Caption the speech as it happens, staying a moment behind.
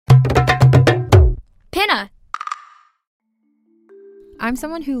Pinna! I'm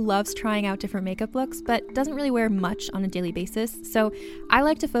someone who loves trying out different makeup looks, but doesn't really wear much on a daily basis, so I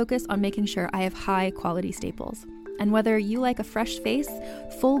like to focus on making sure I have high quality staples. And whether you like a fresh face,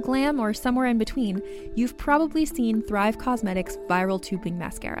 full glam, or somewhere in between, you've probably seen Thrive Cosmetics Viral Tubing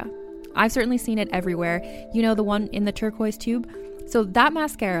Mascara. I've certainly seen it everywhere. You know, the one in the turquoise tube? So that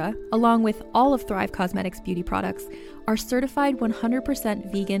mascara, along with all of Thrive Cosmetics beauty products, are certified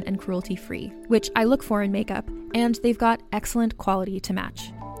 100% vegan and cruelty-free, which I look for in makeup, and they've got excellent quality to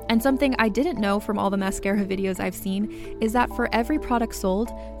match. And something I didn't know from all the mascara videos I've seen is that for every product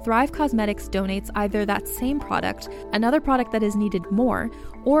sold, Thrive Cosmetics donates either that same product, another product that is needed more,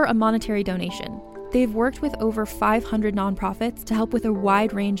 or a monetary donation. They've worked with over 500 nonprofits to help with a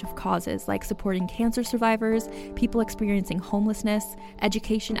wide range of causes like supporting cancer survivors, people experiencing homelessness,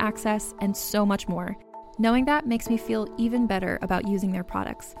 education access, and so much more. Knowing that makes me feel even better about using their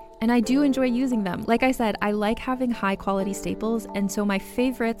products. And I do enjoy using them. Like I said, I like having high quality staples, and so my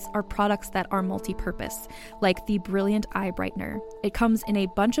favorites are products that are multi-purpose, like the Brilliant Eye Brightener. It comes in a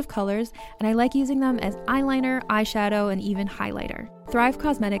bunch of colors, and I like using them as eyeliner, eyeshadow, and even highlighter. Thrive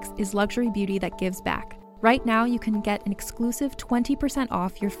Cosmetics is luxury beauty that gives back. Right now, you can get an exclusive 20%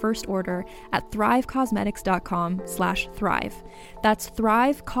 off your first order at thrivecosmetics.com/thrive. That's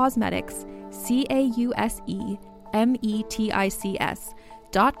Thrive Cosmetics,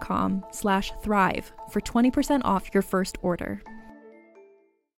 CAUSEMETICS.com/thrive for 20% off your first order.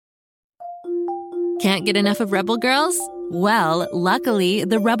 Can't get enough of Rebel Girls? Well, luckily,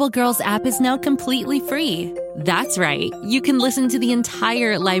 the Rebel Girls app is now completely free. That's right. You can listen to the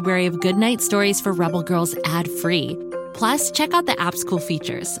entire library of goodnight stories for Rebel Girls ad-free. Plus, check out the app's cool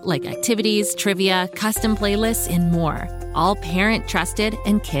features like activities, trivia, custom playlists, and more. All parent-trusted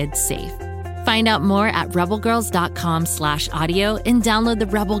and kids-safe. Find out more at rebelgirls.com/audio and download the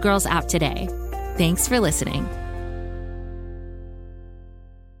Rebel Girls app today. Thanks for listening.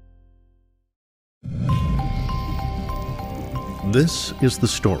 This is the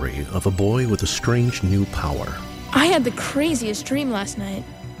story of a boy with a strange new power. I had the craziest dream last night.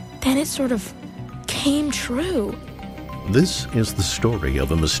 Then it sort of came true. This is the story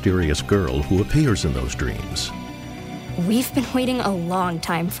of a mysterious girl who appears in those dreams. We've been waiting a long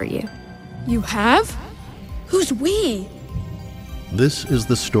time for you. You have? Who's we? This is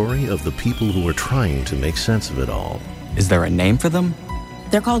the story of the people who are trying to make sense of it all. Is there a name for them?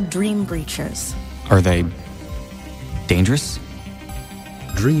 They're called Dream Breachers. Are they dangerous?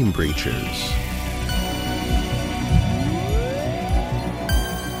 Dream Breachers.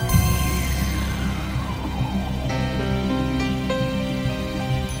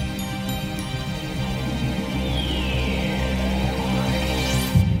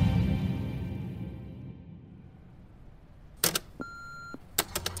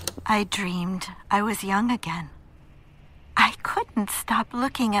 I dreamed I was young again. I couldn't stop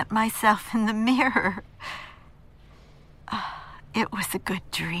looking at myself in the mirror. It was a good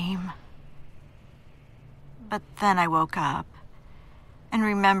dream. But then I woke up and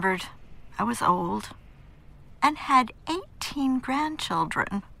remembered I was old and had 18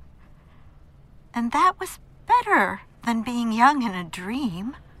 grandchildren. And that was better than being young in a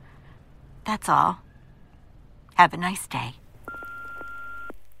dream. That's all. Have a nice day.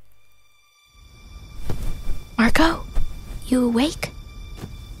 Marco, you awake?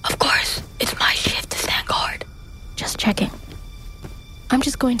 Of course, it's my shift to stand guard. Just checking. I'm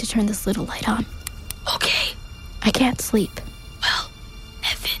just going to turn this little light on. Okay. I can't sleep. Well,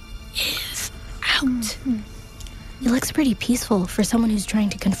 Evan is out. He looks pretty peaceful for someone who's trying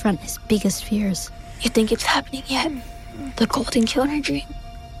to confront his biggest fears. You think it's happening yet? The Golden Killer dream?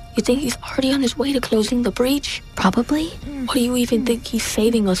 You think he's already on his way to closing the breach? Probably. What do you even think he's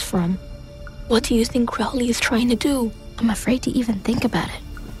saving us from? What do you think Crowley is trying to do? I'm afraid to even think about it.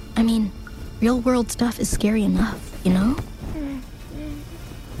 I mean, real-world stuff is scary enough, you know?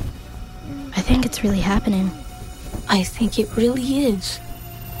 I think it's really happening. I think it really is.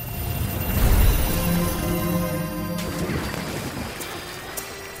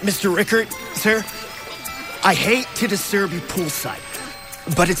 Mr. Rickert, sir, I hate to disturb you poolside,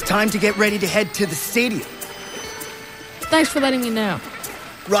 but it's time to get ready to head to the stadium. Thanks for letting me know.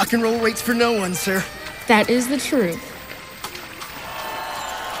 Rock and roll waits for no one, sir. That is the truth.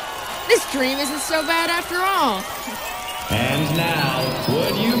 This dream isn't so bad after all. And now,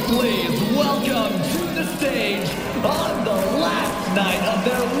 would you please welcome to the stage, on the last night of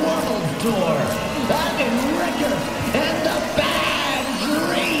their world tour, Evan Rickert and the Bad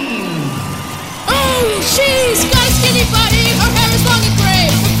Dreams. Oh, she's got a skinny body, her hair is long and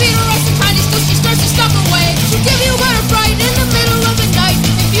gray, her feet are rusty tiny, so she starts to stomp away. She'll give you a fright in the middle of the night.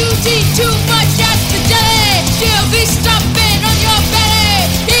 If you eat too much, that's the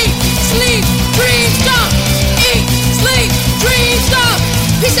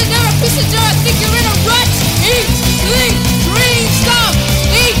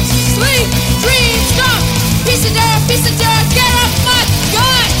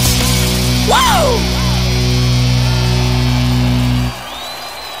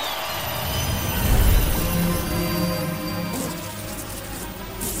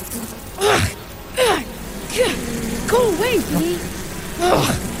Go away, Bee.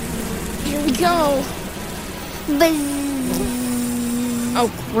 Here we go. Oh,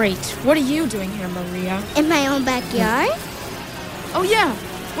 great. What are you doing here, Maria? In my own backyard? Oh, yeah.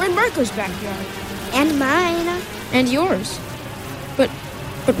 We're in Marco's backyard. And mine. And yours. But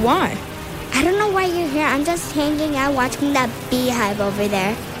why? I don't know why you're here. I'm just hanging out watching that beehive over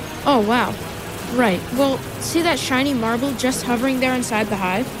there. Oh, wow. Right. Well, see that shiny marble just hovering there inside the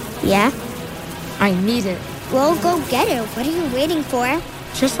hive? Yeah? I need it. Well, go get it. What are you waiting for?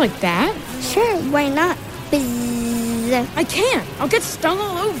 Just like that? Sure, why not? I can't. I'll get stung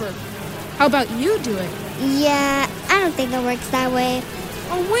all over. How about you do it? Yeah, I don't think it works that way.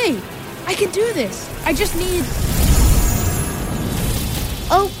 Oh, wait. I can do this. I just need...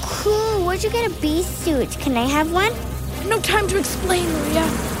 Oh, cool. Where'd you get a bee suit? Can I have one? No time to explain, Maria.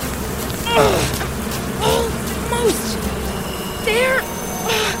 Almost. There.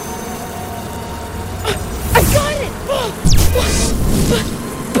 I got it.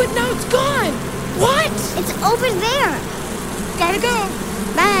 But now it's gone. What? It's over there. Gotta go.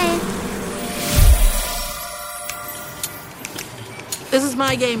 Bye. This is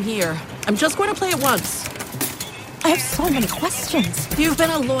my game here. I'm just going to play it once. I have so many questions. You've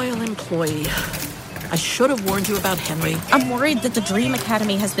been a loyal employee. I should have warned you about Henry. I'm worried that the Dream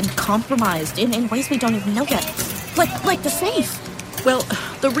Academy has been compromised in ways we don't even know yet. Like the safe. Well,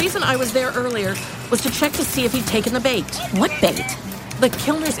 the reason I was there earlier was to check to see if he'd taken the bait. What bait? The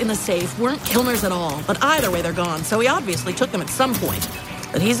Kilners in the safe weren't Kilners at all, but either way they're gone, so he obviously took them at some point.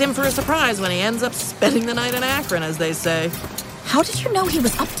 But he's in for a surprise when he ends up spending the night in Akron, as they say. How did you know he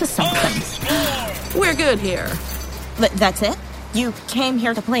was up to something? We're good here. But that's it? You came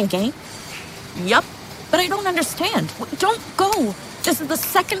here to play a game? Yup. But I don't understand. Don't go. This is the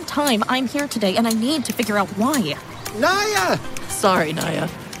second time I'm here today, and I need to figure out why. Naya! Sorry, Naya.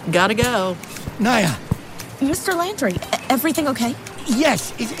 Gotta go. Naya. Mr. Landry, everything okay?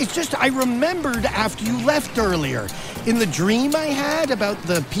 Yes, it's just I remembered after you left earlier. In the dream I had about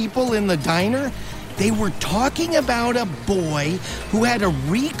the people in the diner, they were talking about a boy who had a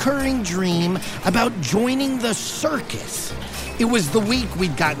recurring dream about joining the circus. It was the week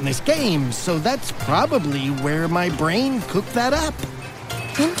we'd gotten this game, so that's probably where my brain cooked that up.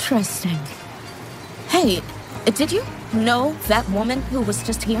 Interesting. Hey, did you know that woman who was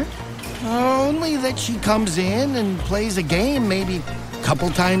just here? Only that she comes in and plays a game maybe a couple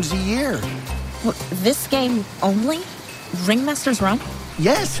times a year. What, this game only? Ringmaster's Run?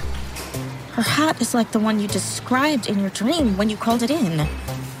 Yes. Her hat is like the one you described in your dream when you called it in.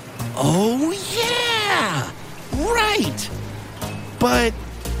 Oh, yeah! Right! But,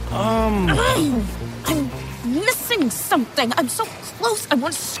 I'm missing something. I'm so close, I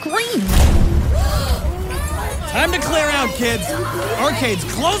want to scream. Time to clear out, kids. Arcade's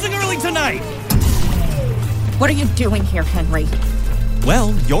closing early tonight. What are you doing here, Henry?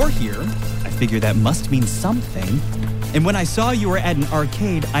 Well, you're here. I figure that must mean something. And when I saw you were at an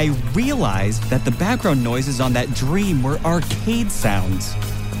arcade, I realized that the background noises on that dream were arcade sounds.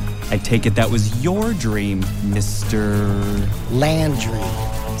 I take it that was your dream, Mr. Landry.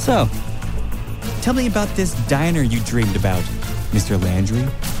 So, tell me about this diner you dreamed about, Mr. Landry.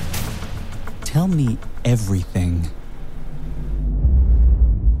 Tell me everything.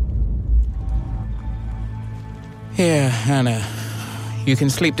 Here, Hannah. You can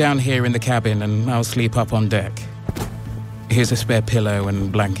sleep down here in the cabin and I'll sleep up on deck. Here's a spare pillow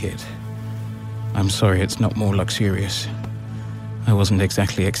and blanket. I'm sorry it's not more luxurious. I wasn't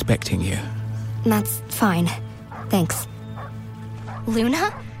exactly expecting you. That's fine. Thanks.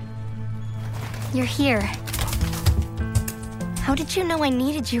 Luna? You're here. How did you know I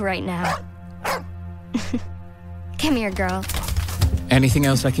needed you right now? Come here, girl. Anything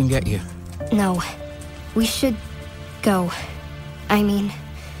else I can get you? No. We should go. I mean,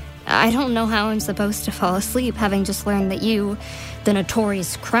 I don't know how I'm supposed to fall asleep having just learned that you, the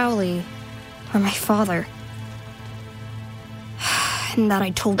notorious Crowley, are my father. And that I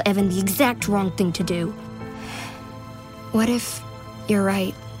told Evan the exact wrong thing to do. What if you're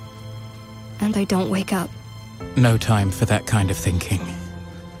right, and I don't wake up? No time for that kind of thinking.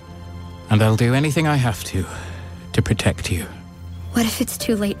 And I'll do anything I have to protect you. What if it's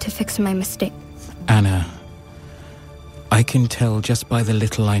too late to fix my mistake? Anna, I can tell just by the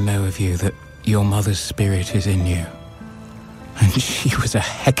little I know of you that your mother's spirit is in you. And she was a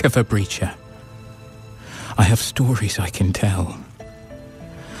heck of a breacher. I have stories I can tell.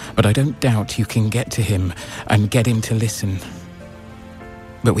 But I don't doubt you can get to him and get him to listen.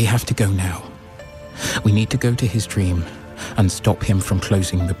 But we have to go now. We need to go to his dream and stop him from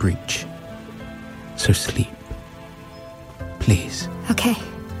closing the breach. So sleep. Please. Okay.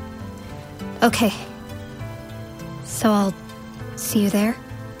 Okay. So I'll see you there?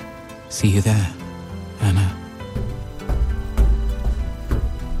 See you there, Anna.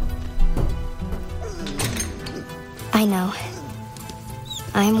 I know.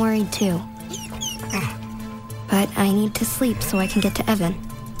 I'm worried too. But I need to sleep so I can get to Evan.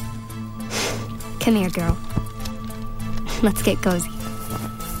 Come here, girl. Let's get cozy.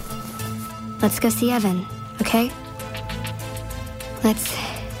 Let's go see Evan, okay? Let's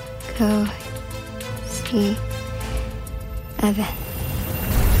go see Evan.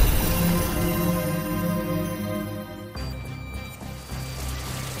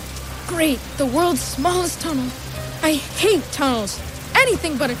 Great, the world's smallest tunnel. I hate tunnels.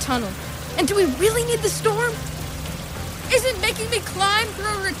 Anything but a tunnel. And do we really need the storm? Isn't making me climb through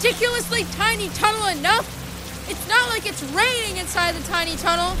a ridiculously tiny tunnel enough? It's not like it's raining inside the tiny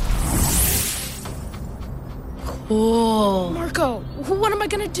tunnel. Cool. Marco, what am I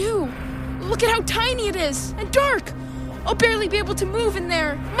gonna do? Look at how tiny it is and dark. I'll barely be able to move in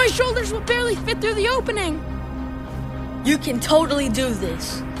there. My shoulders will barely fit through the opening. You can totally do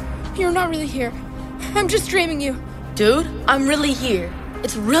this. You're not really here. I'm just dreaming you. Dude, I'm really here.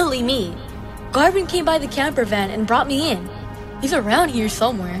 It's really me. Garvin came by the camper van and brought me in. He's around here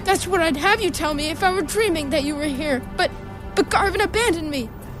somewhere. That's what I'd have you tell me if I were dreaming that you were here. But Garvin abandoned me.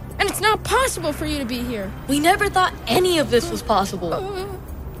 And it's not possible for you to be here. We never thought any of this was possible.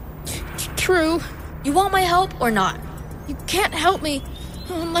 True. You want my help or not? You can't help me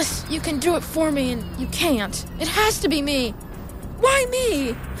unless you can do it for me, and you can't. It has to be me. Why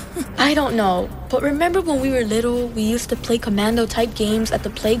me? I don't know, but remember when we were little, we used to play commando-type games at the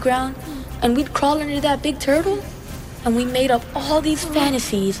playground, and we'd crawl under that big turtle? And we made up all these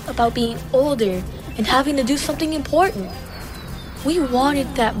fantasies about being older and having to do something important. We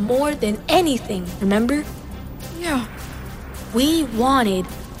wanted that more than anything, remember? Yeah. We wanted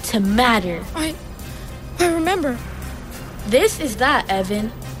to matter. I remember. This is that,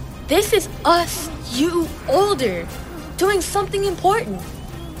 Evan. This is us, you older, doing something important.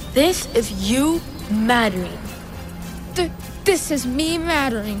 This is you mattering. This is me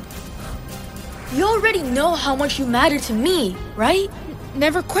mattering. You already know how much you matter to me, right?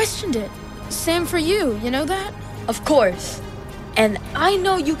 Never questioned it. Same for you, you know that? Of course. And I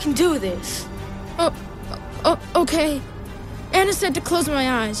know you can do this. Okay. Anna said to close my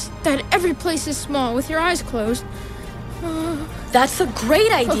eyes, that every place is small with your eyes closed. That's a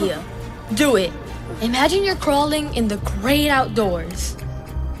great idea. Do it. Imagine you're crawling in the great outdoors.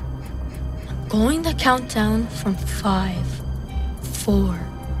 I'm going to count down from 5, 4,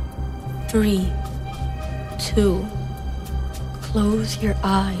 3, 2. Close your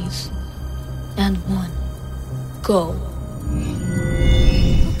eyes. And 1. Go.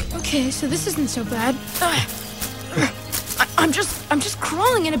 Okay, so this isn't so bad. I'm just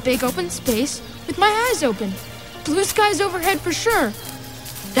crawling in a big open space with my eyes open. Blue skies overhead for sure.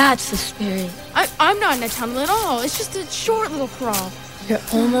 That's the spirit. I'm not in a tunnel at all. It's just a short little crawl. You're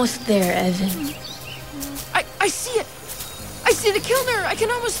almost there, Evan. I see it. I see the killer. I can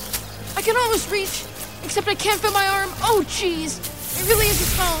almost reach. Except I can't feel my arm. Oh, jeez. It really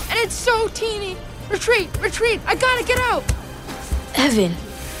is a tunnel, and it's so teeny. Retreat. I gotta get out. Evan,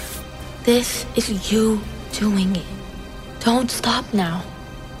 this is you doing it. Don't stop now.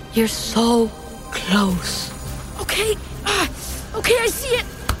 You're so close. Okay, I see it.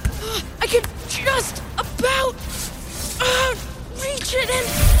 I can just about reach it, and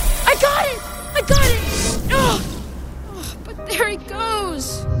I got it. But there he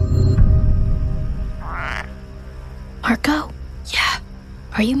goes. Marco? Yeah?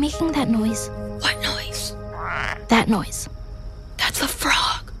 Are you making that noise? What noise? That noise. That's a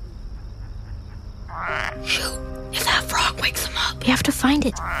frog. Shoot, if that frog wakes him up. We have to find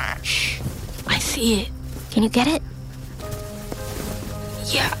it. Shh, I see it. Can you get it?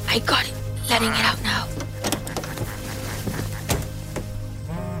 Yeah, I got it. Letting it out now.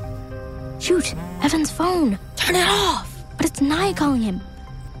 Shoot, Evan's phone. Turn it off. But it's Nia calling him.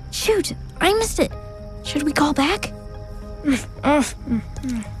 Shoot, I missed it. Should we call back?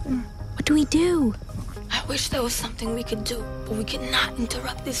 What do we do? I wish there was something we could do, but we cannot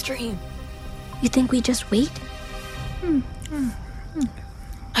interrupt this dream. You think we just wait?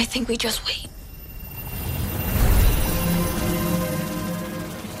 I think we just wait.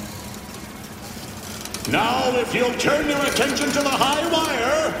 Now, if you'll turn your attention to the high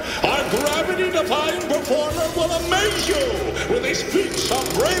wire, our gravity-defying performer will amaze you with his feats of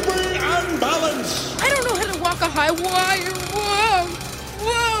bravery and balance. I don't know how to walk a high wire. Whoa.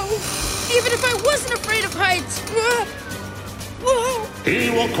 Even if I wasn't afraid of heights. Whoa. He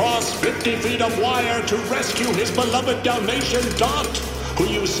will cross 50 feet of wire to rescue his beloved Dalmatian Dot, who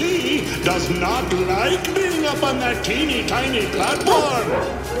you see does not like being up on that teeny tiny platform.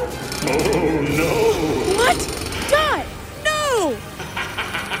 Oh, no. What? Dot! No!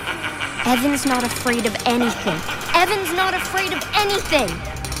 Evan's not afraid of anything. Evan's not afraid of anything.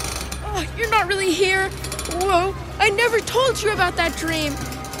 Oh, you're not really here. Whoa, I never told you about that dream.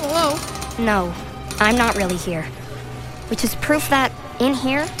 Whoa. No, I'm not really here. Which is proof that, in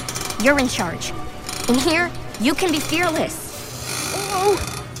here, you're in charge. In here, you can be fearless. Oh,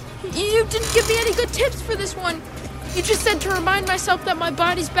 you didn't give me any good tips for this one. You just said to remind myself that my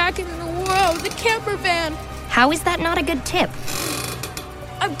body's back in the camper van. How is that not a good tip?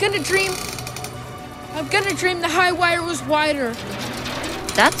 I'm gonna dream the high wire was wider.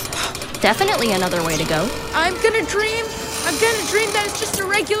 That's definitely another way to go. I'm gonna dream that it's just a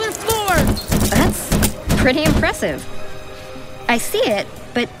regular floor. That's pretty impressive. I see it,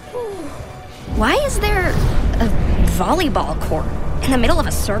 but why is there a volleyball court in the middle of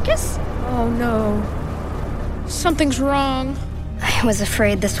a circus? Oh no. Something's wrong. I was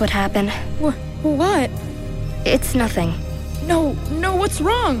afraid this would happen. What? It's nothing. No, what's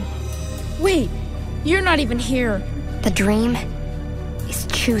wrong? Wait, you're not even here. The dream is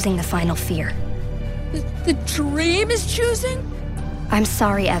choosing the final fear. The dream is choosing? I'm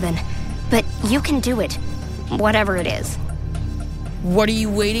sorry, Evan, but you can do it. Whatever it is. What are you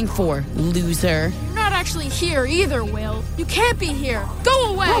waiting for, loser? You're not actually here either, Will. You can't be here.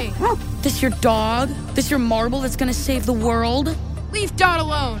 Go away! This your dog? This your marble that's gonna save the world? Leave Dot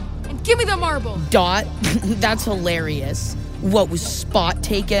alone and give me the marble. Dot? That's hilarious. What, was Spot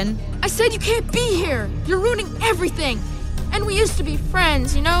taken? I said you can't be here. You're ruining everything. And we used to be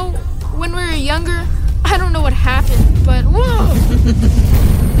friends, you know? When we were younger. I don't know what happened, but whoa!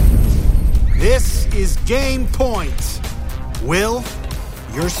 This is game point. Will,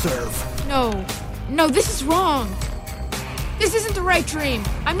 your serve. No, this is wrong. This isn't the right dream.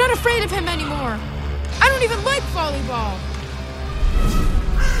 I'm not afraid of him anymore. I don't even like volleyball.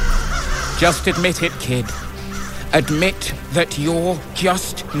 Just admit it, kid. Admit that you're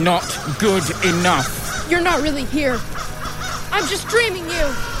just not good enough. You're not really here. I'm just dreaming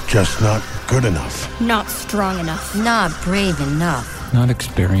you. Just not good enough. Not strong enough. Not brave enough. Not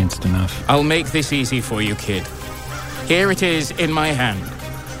experienced enough. I'll make this easy for you, kid. Here it is in my hand.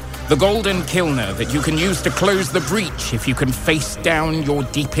 The golden Kilner that you can use to close the breach if you can face down your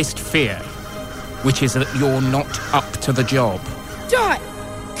deepest fear, which is that you're not up to the job. Dot,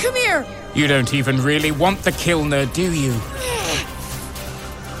 come here. You don't even really want the Kilner, do you?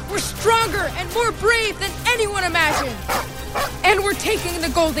 We're stronger and more brave than anyone imagined. And we're taking the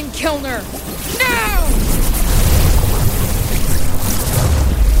golden Kilner. Now!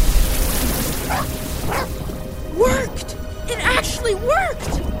 Worked! It actually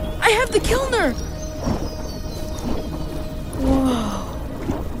worked! I have the Kilner! Whoa.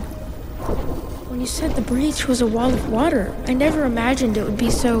 When you said the breach was a wall of water, I never imagined it would be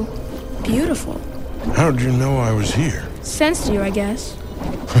so beautiful. How'd you know I was here? Sensed you, I guess.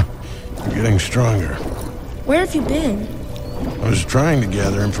 You're getting stronger. Where have you been? I was trying to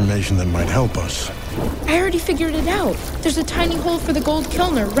gather information that might help us. I already figured it out. There's a tiny hole for the gold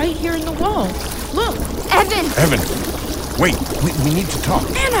Kilner right here in the wall. Look! Evan! Evan! Wait, we need to talk.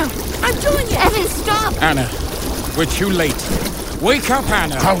 Anna! I'm doing it! Evan, stop! Anna, we're too late. Wake up,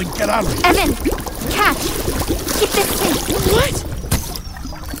 Anna! Holly, get out of here! Evan! Catch! Keep this safe! What?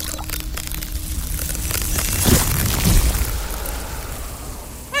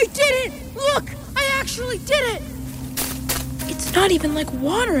 I did it! Look! I actually did it! It's not even like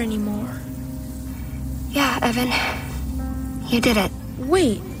water anymore. Yeah, Evan. You did it.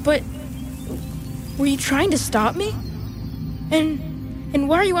 Wait, but... were you trying to stop me? And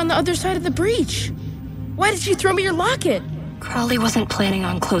why are you on the other side of the breach? Why did you throw me your locket? Crowley wasn't planning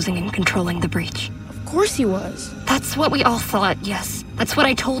on closing and controlling the breach. Of course he was. That's what we all thought, yes. That's what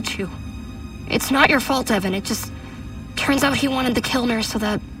I told you. It's not your fault, Evan. It just turns out he wanted the Kilner so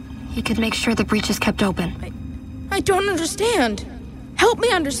that he could make sure the breach is kept open. I don't understand. Help me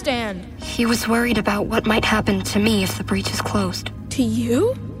understand. He was worried about what might happen to me if the breach is closed. To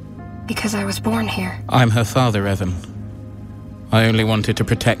you? Because I was born here. I'm her father, Evan. I only wanted to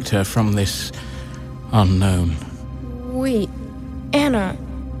protect her from this unknown. Wait, Anna,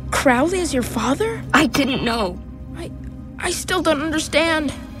 Crowley is your father? I didn't know. I still don't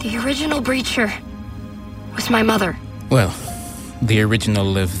understand. The original breacher was my mother. Well, the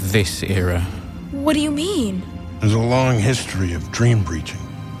original of this era. What do you mean? There's a long history of dream breaching.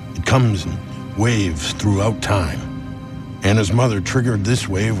 It comes in waves throughout time. Anna's mother triggered this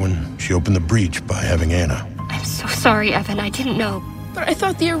wave when she opened the breach by having Anna. I'm so sorry, Evan. I didn't know. But I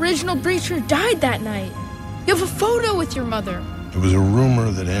thought the original breacher died that night. You have a photo with your mother. It was a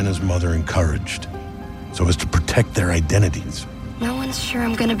rumor that Anna's mother encouraged, so as to protect their identities. No one's sure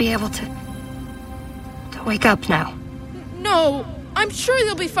I'm gonna be able to wake up now. No, I'm sure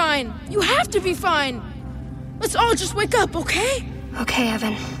you'll be fine. You have to be fine. Let's all just wake up, okay? Okay,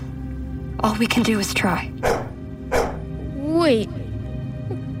 Evan. All we can do is try. Wait.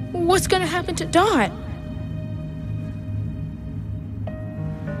 What's gonna happen to Dot?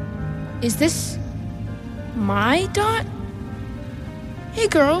 Is this my Dot? Hey,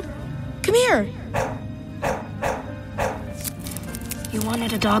 girl. Come here. You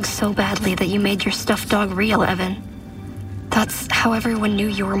wanted a dog so badly that you made your stuffed dog real, Evan. That's how everyone knew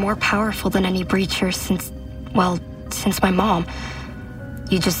you were more powerful than any breacher since my mom.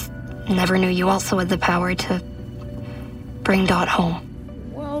 You just never knew you also had the power to bring Dot home.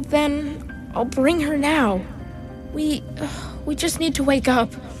 Well, then, I'll bring her now. We just need to wake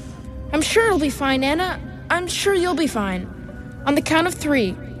up. I'm sure it'll be fine, Anna. I'm sure you'll be fine. On the count of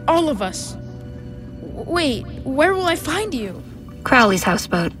 3, all of us. Wait, where will I find you? Crowley's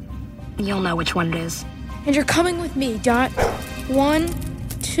houseboat. You'll know which one it is. And you're coming with me, Dot. 1,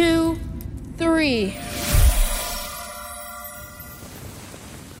 2, 3.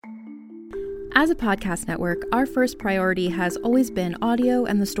 As a podcast network, our first priority has always been audio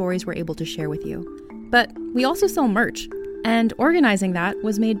and the stories we're able to share with you. But we also sell merch, and organizing that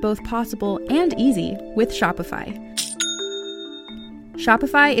was made both possible and easy with Shopify.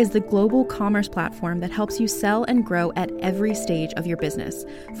 Shopify is the global commerce platform that helps you sell and grow at every stage of your business,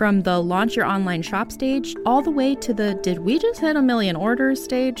 from the launch your online shop stage all the way to the did we just hit 1 million orders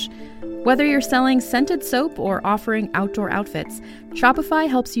stage. Whether you're selling scented soap or offering outdoor outfits, Shopify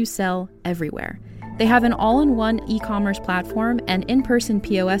helps you sell everywhere. They have an all-in-one e-commerce platform and in-person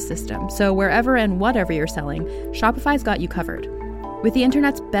POS system, so wherever and whatever you're selling, Shopify's got you covered. With the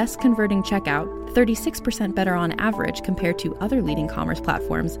internet's best converting checkout, 36% better on average compared to other leading commerce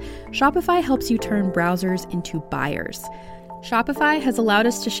platforms, Shopify helps you turn browsers into buyers. Shopify has allowed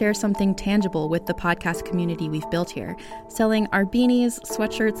us to share something tangible with the podcast community we've built here, selling our beanies,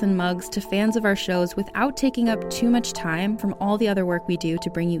 sweatshirts, and mugs to fans of our shows without taking up too much time from all the other work we do to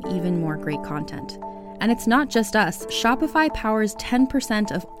bring you even more great content. And it's not just us. Shopify powers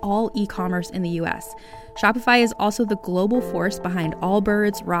 10% of all e-commerce in the US. Shopify is also the global force behind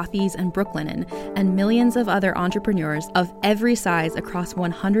Allbirds, Rothy's, and Brooklinen, and millions of other entrepreneurs of every size across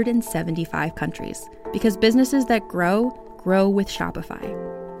 175 countries. Because businesses that grow with Shopify.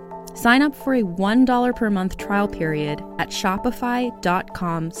 Sign up for a $1 per month trial period at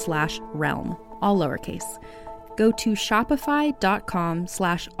shopify.com/realm, all lowercase. Go to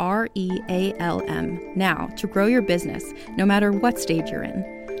shopify.com/REALM now to grow your business, no matter what stage you're in.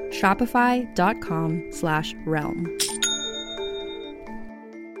 Shopify.com/realm.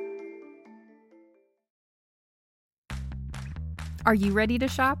 Are you ready to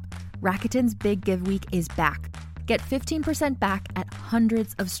shop? Rakuten's Big Give Week is back. Get 15% back at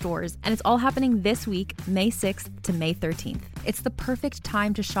hundreds of stores, and it's all happening this week, May 6th to May 13th. It's the perfect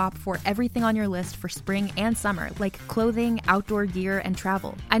time to shop for everything on your list for spring and summer, like clothing, outdoor gear, and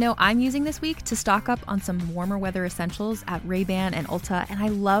travel. I know I'm using this week to stock up on some warmer weather essentials at Ray-Ban and Ulta, and I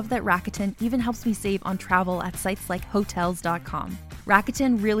love that Rakuten even helps me save on travel at sites like Hotels.com.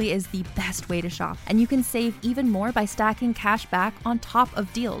 Rakuten really is the best way to shop, and you can save even more by stacking cash back on top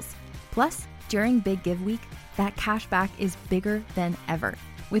of deals. Plus, during Big Give Week, that cash back is bigger than ever.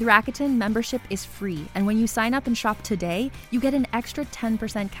 With Rakuten, membership is free, and when you sign up and shop today, you get an extra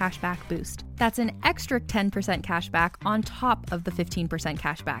 10% cash back boost. That's an extra 10% cash back on top of the 15%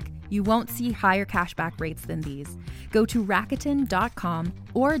 cash back. You won't see higher cash back rates than these. Go to Rakuten.com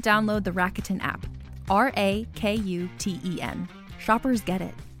or download the Rakuten app. Rakuten. Shoppers get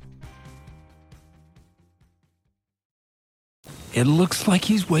it. It looks like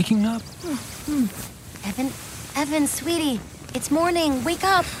he's waking up. Evan, sweetie, it's morning. Wake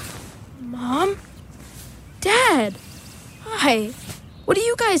up. Mom? Dad? Hi. What are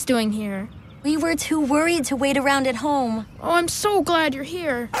you guys doing here? We were too worried to wait around at home. Oh, I'm so glad you're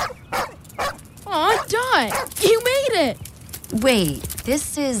here. Aw, Dot, you made it. Wait,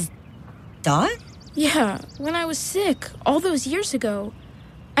 this is Dot? Yeah, when I was sick all those years ago,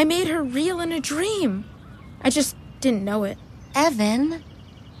 I made her real in a dream. I just didn't know it. Evan,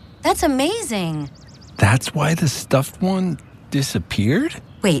 that's amazing. That's why the stuffed one disappeared?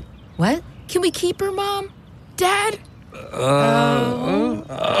 Wait, what? Can we keep her, Mom? Dad? Of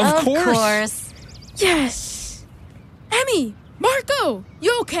course. Yes. Emmy, Marco,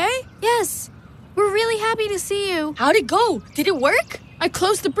 you okay? Yes. We're really happy to see you. How'd it go? Did it work? I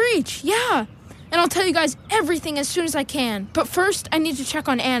closed the breach, yeah. And I'll tell you guys everything as soon as I can. But first, I need to check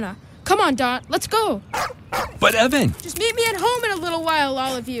on Anna. Come on, Dot, let's go. But Evan! Just meet me at home in a little while,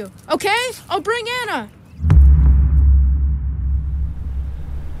 all of you. Okay? I'll bring Anna.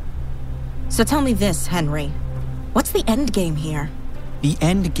 So tell me this, Henry. What's the end game here? The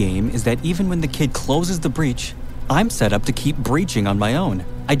end game is that even when the kid closes the breach, I'm set up to keep breaching on my own.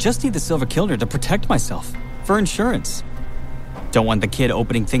 I just need the Silver Killer to protect myself. For insurance. Don't want the kid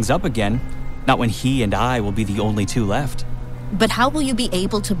opening things up again. Not when he and I will be the only two left. But how will you be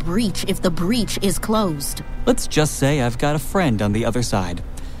able to breach if the breach is closed? Let's just say I've got a friend on the other side.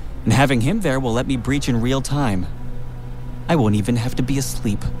 And having him there will let me breach in real time. I won't even have to be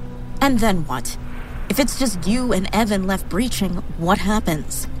asleep. And then what? If it's just you and Evan left breaching, what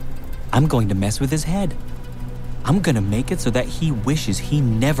happens? I'm going to mess with his head. I'm going to make it so that he wishes he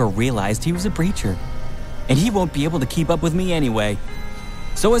never realized he was a breacher. And he won't be able to keep up with me anyway.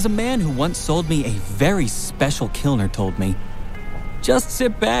 So as a man who once sold me a very special Kilner told me, just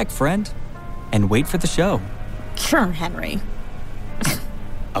sit back, friend, and wait for the show. Sure, Henry.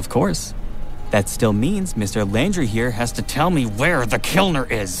 Of course. That still means Mr. Landry here has to tell me where the Kilner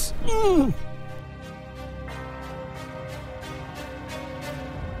is.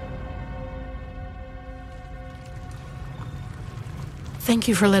 Thank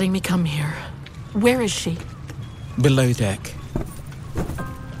you for letting me come here. Where is she? Below deck.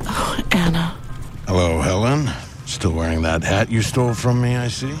 Oh, Anna. Hello, Helen. Still wearing that hat you stole from me, I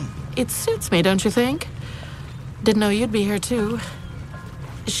see. It suits me, don't you think? Didn't know you'd be here, too.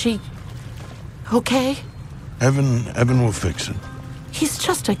 Is she okay? Evan will fix it. He's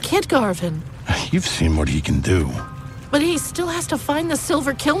just a kid, Garvin. You've seen what he can do. But he still has to find the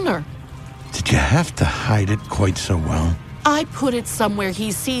Silver Kilner. Did you have to hide it quite so well? I put it somewhere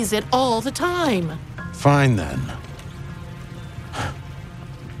he sees it all the time. Fine, then.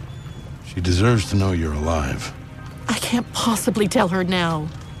 She deserves to know you're alive. I can't possibly tell her now.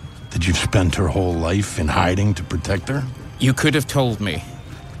 That you've spent her whole life in hiding to protect her? You could have told me.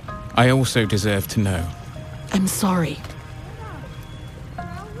 I also deserve to know. I'm sorry.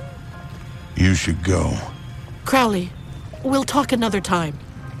 You should go. Crowley, we'll talk another time.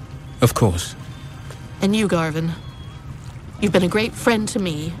 Of course. And you, Garvin. You've been a great friend to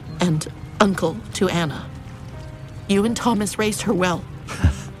me and uncle to Anna. You and Thomas raised her well.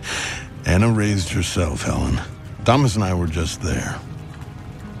 Anna raised herself, Helen. Thomas and I were just there.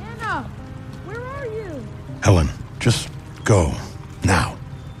 Anna, where are you? Helen, just go. Now.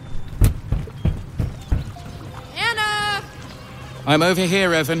 Anna! I'm over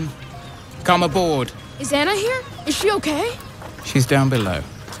here, Evan. Come aboard. Is Anna here? Is she okay? She's down below.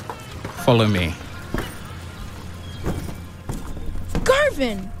 Follow me.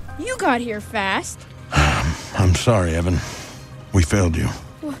 Garvin, you got here fast. I'm sorry, Evan. We failed you.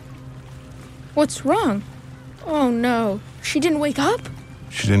 What's wrong? Oh no, she didn't wake up?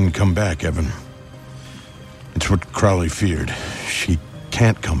 She didn't come back, Evan. It's what Crowley feared. She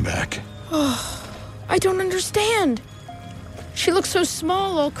can't come back. Oh, I don't understand. She looks so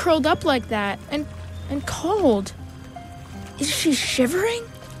small, all curled up like that, and cold. Is she shivering?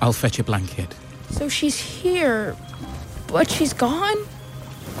 I'll fetch a blanket. So she's here, but she's gone?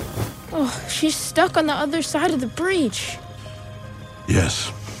 Oh, she's stuck on the other side of the breach.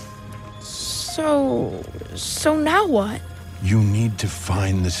 Yes. So now what? You need to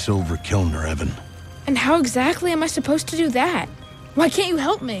find the Silver Kilner, Evan. And how exactly am I supposed to do that? Why can't you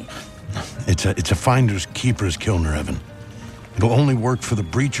help me? It's a finder's keeper's Kilner, Evan. It'll only work for the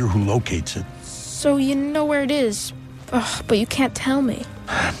breacher who locates it. So you know where it is, but you can't tell me.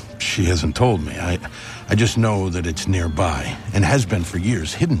 She hasn't told me. I just know that it's nearby, and has been for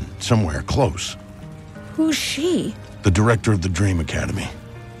years, hidden somewhere close. Who's she? The director of the Dream Academy.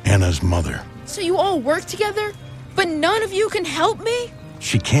 Anna's mother. So you all work together? But none of you can help me?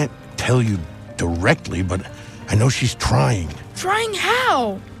 She can't tell you directly, but I know she's trying. Trying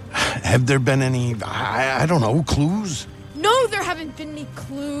how? Have there been any, I don't know, clues? No, there haven't been any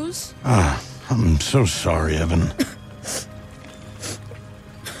clues. I'm so sorry, Evan.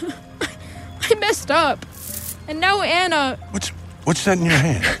 I messed up. And now Anna... What's that in your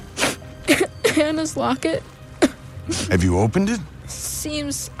hand? Anna's locket. Have you opened it?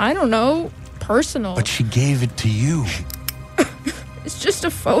 Seems, I don't know, personal. But she gave it to you. It's just a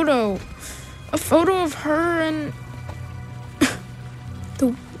photo. A photo of her and...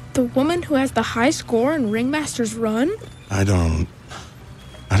 The woman who has the high score in Ringmaster's Run? I don't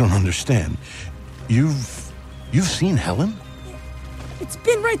understand. You've seen Helen? It's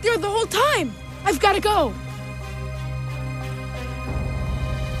been right there the whole time. I've got to go.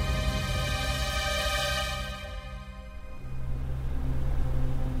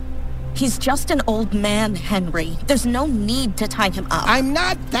 He's just an old man, Henry. There's no need to tie him up. I'm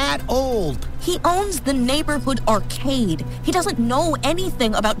not that old. He owns the neighborhood arcade. He doesn't know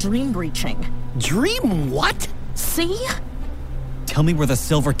anything about dream breaching. Dream what? See? Tell me where the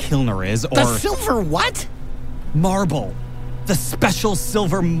silver Kilner is, or... The silver what? Marble. The special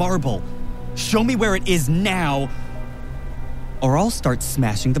silver marble. Show me where it is now, or I'll start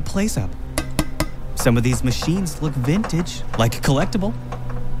smashing the place up. Some of these machines look vintage, like a collectible,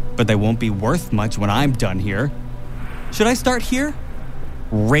 but they won't be worth much when I'm done here. Should I start here?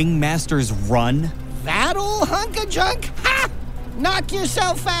 Ringmaster's Run? That old hunk of junk? Ha! Knock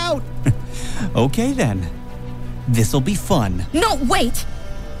yourself out! Okay then. This'll be fun. No, wait!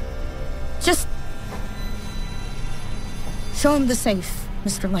 Just... show him the safe,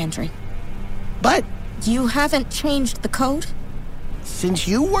 Mr. Landry. But... you haven't changed the code? Since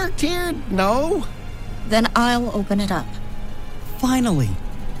you worked here, no. Then I'll open it up. Finally,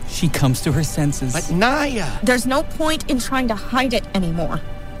 she comes to her senses. But Naya... There's no point in trying to hide it anymore.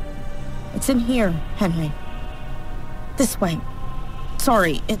 It's in here, Henry. This way.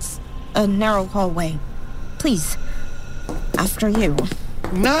 Sorry, it's a narrow hallway. Please, after you.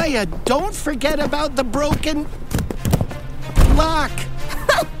 Naya, don't forget about the broken... lock.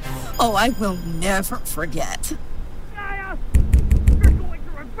 Oh, I will never forget. Naya, you're going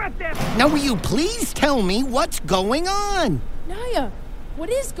to regret this. Now, will you please tell me what's going on? Naya, what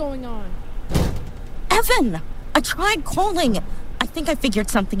is going on? Evan, I tried calling. I think I figured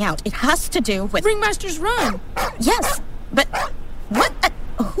something out. It has to do with... Ringmaster's Run. Yes, but what?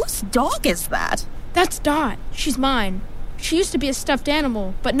 Whose dog is that? That's Dot. She's mine. She used to be a stuffed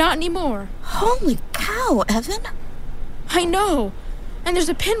animal, but not anymore. Holy cow, Evan. I know. And there's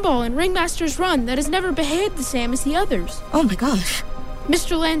a pinball in Ringmaster's Run that has never behaved the same as the others. Oh my gosh.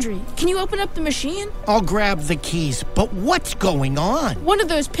 Mr. Landry, can you open up the machine? I'll grab the keys, but what's going on? One of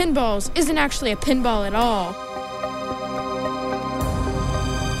those pinballs isn't actually a pinball at all.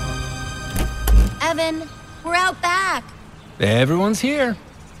 Evan, we're out back. Everyone's here.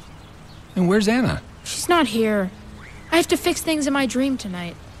 And where's Anna? She's not here. I have to fix things in my dream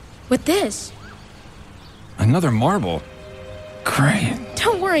tonight. With this. Another marble. Great.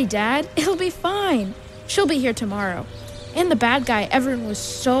 Don't worry, Dad. It'll be fine. She'll be here tomorrow. And the bad guy everyone was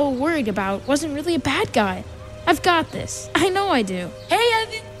so worried about wasn't really a bad guy. I've got this. I know I do. Hey,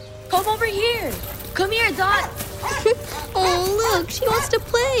 Evan. Come over here. Come here, Dot. Oh, look. She wants to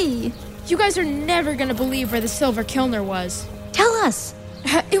play. You guys are never going to believe where the silver Kilner was. Tell us.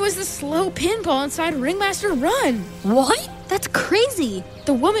 It was the slow pinball inside Ringmaster Run. What? That's crazy.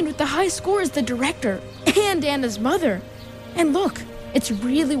 The woman with the high score is the director and Anna's mother. And look, it's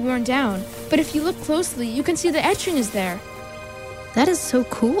really worn down. But if you look closely, you can see the etching is there. That is so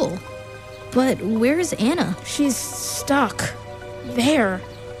cool. But where is Anna? She's stuck. There.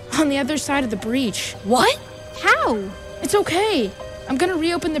 On the other side of the breach. What? How? It's okay. I'm gonna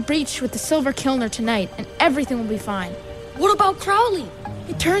reopen the breach with the silver Kilner tonight, and everything will be fine. What about Crowley?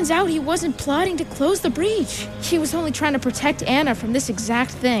 It turns out he wasn't plotting to close the breach. He was only trying to protect Anna from this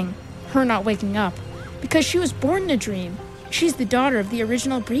exact thing, her not waking up, because she was born in a dream. She's the daughter of the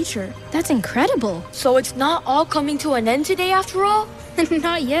original breacher. That's incredible. So it's not all coming to an end today after all?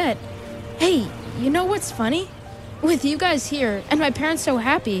 Not yet. Hey, you know what's funny? With you guys here, and my parents so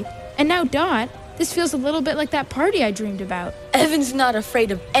happy, and now Dot, this feels a little bit like that party I dreamed about. Evan's not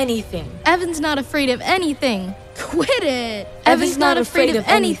afraid of anything. Evan's not afraid of anything. Quit it! Evan's not afraid of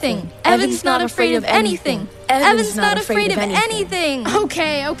anything. Evan's not afraid of anything. Evan's not afraid of anything.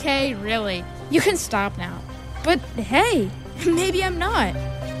 Okay, really. You can stop now. But hey, maybe I'm not.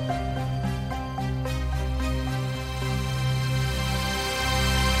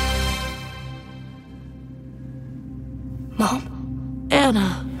 Mom?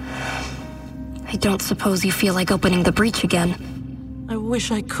 Anna. I don't suppose you feel like opening the breach again. I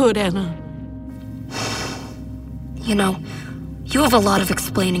wish I could, Anna. You know, you have a lot of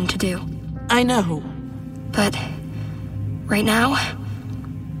explaining to do. I know. But right now,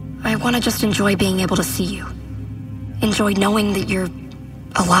 I want to just enjoy being able to see you. Enjoy knowing that you're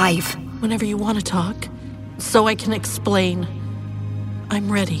alive. Whenever you want to talk, so I can explain.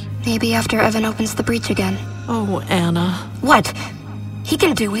 I'm ready. Maybe after Evan opens the breach again. Oh, Anna. What? He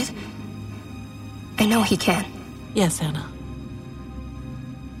can do it. I know he can. Yes, Anna.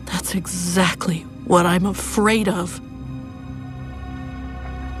 That's exactly what I'm afraid of.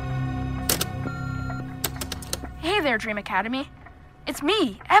 Hey there, Dream Academy. It's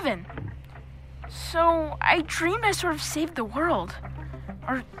me, Evan. So, I dreamed I sort of saved the world.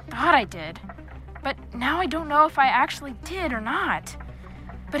 Or thought I did. But now I don't know if I actually did or not.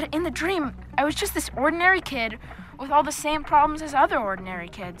 But in the dream, I was just this ordinary kid with all the same problems as other ordinary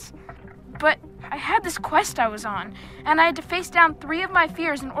kids. but I had this quest I was on, and I had to face down 3 of my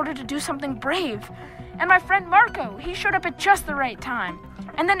fears in order to do something brave. And my friend Marco, he showed up at just the right time.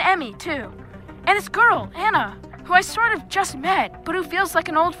 And then Emmy, too. And this girl, Anna, who I sort of just met, but who feels like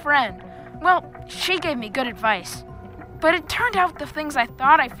an old friend. Well, she gave me good advice. But it turned out the things I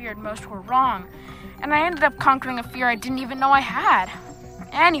thought I feared most were wrong, and I ended up conquering a fear I didn't even know I had.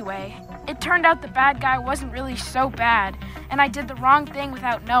 Anyway, it turned out the bad guy wasn't really so bad, and I did the wrong thing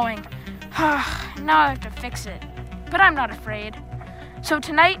without knowing. Now I have to fix it. But I'm not afraid. So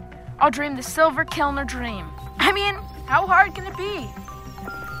tonight, I'll dream the Silver Kilner dream. I mean, how hard can it be?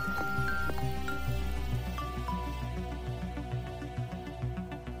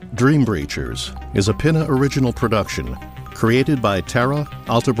 Dream Breachers is a Pinna original production created by Tara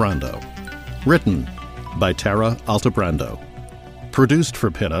Altebrando. Written by Tara Altebrando. Produced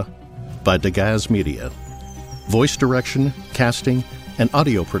for Pinna by Degaz Media. Voice direction, casting, and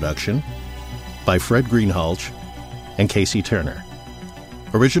audio production by Fred Greenhalgh and Casey Turner.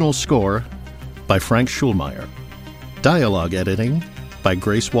 Original score by Frank Schulmeyer. Dialogue editing by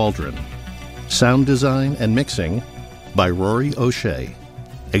Grace Waldron. Sound design and mixing by Rory O'Shea.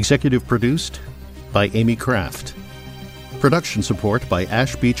 Executive produced by Amy Kraft. Production support by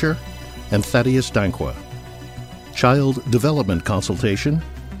Ash Beecher and Thaddeus Dankwa. Child development consultation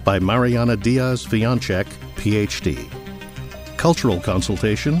by Mariana Diaz-Vianchek, Ph.D. Cultural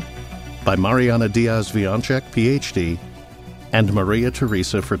consultation by Mariana Diaz-Vianchek, Ph.D. and Maria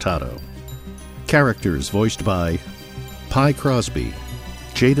Teresa Furtado. Characters voiced by Pi Crosby,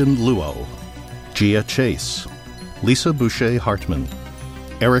 Jaden Luo, Gia Chase, Lisa Boucher-Hartman,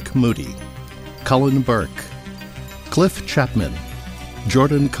 Eric Moody, Colin Burke, Cliff Chapman,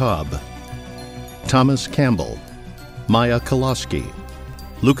 Jordan Cobb, Thomas Campbell, Maya Koloski,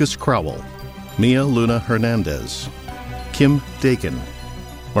 Lucas Crowell, Mia Luna Hernandez, Kim Dakin,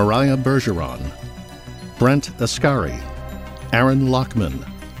 Mariah Bergeron, Brent Ascari, Aaron Lockman,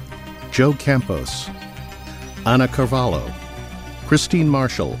 Joe Campos, Anna Carvalho, Christine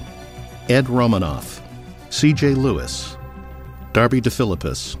Marshall, Ed Romanoff, C.J. Lewis, Darby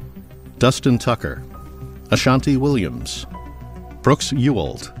DeFilippis, Dustin Tucker, Ashanti Williams, Brooks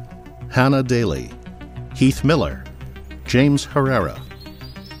Ewald, Hannah Daly, Heath Miller, James Herrera,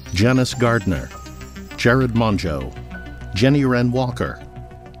 Janice Gardner, Jared Monjo, Jenny Wren Walker,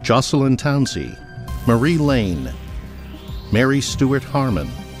 Jocelyn Townsey, Marie Lane, Mary Stewart Harmon,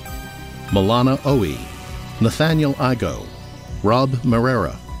 Milana Owie, Nathaniel Igo, Rob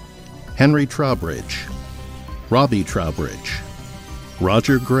Marrera, Henry Trowbridge, Robbie Trowbridge,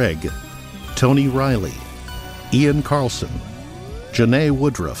 Roger Gregg, Tony Riley, Ian Carlson, Janae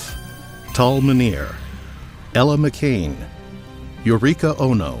Woodruff, Tal Munir, Ella McCain, Eureka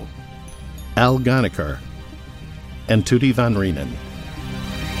Ono, Al Ganeker, and Tootie Van Reenen.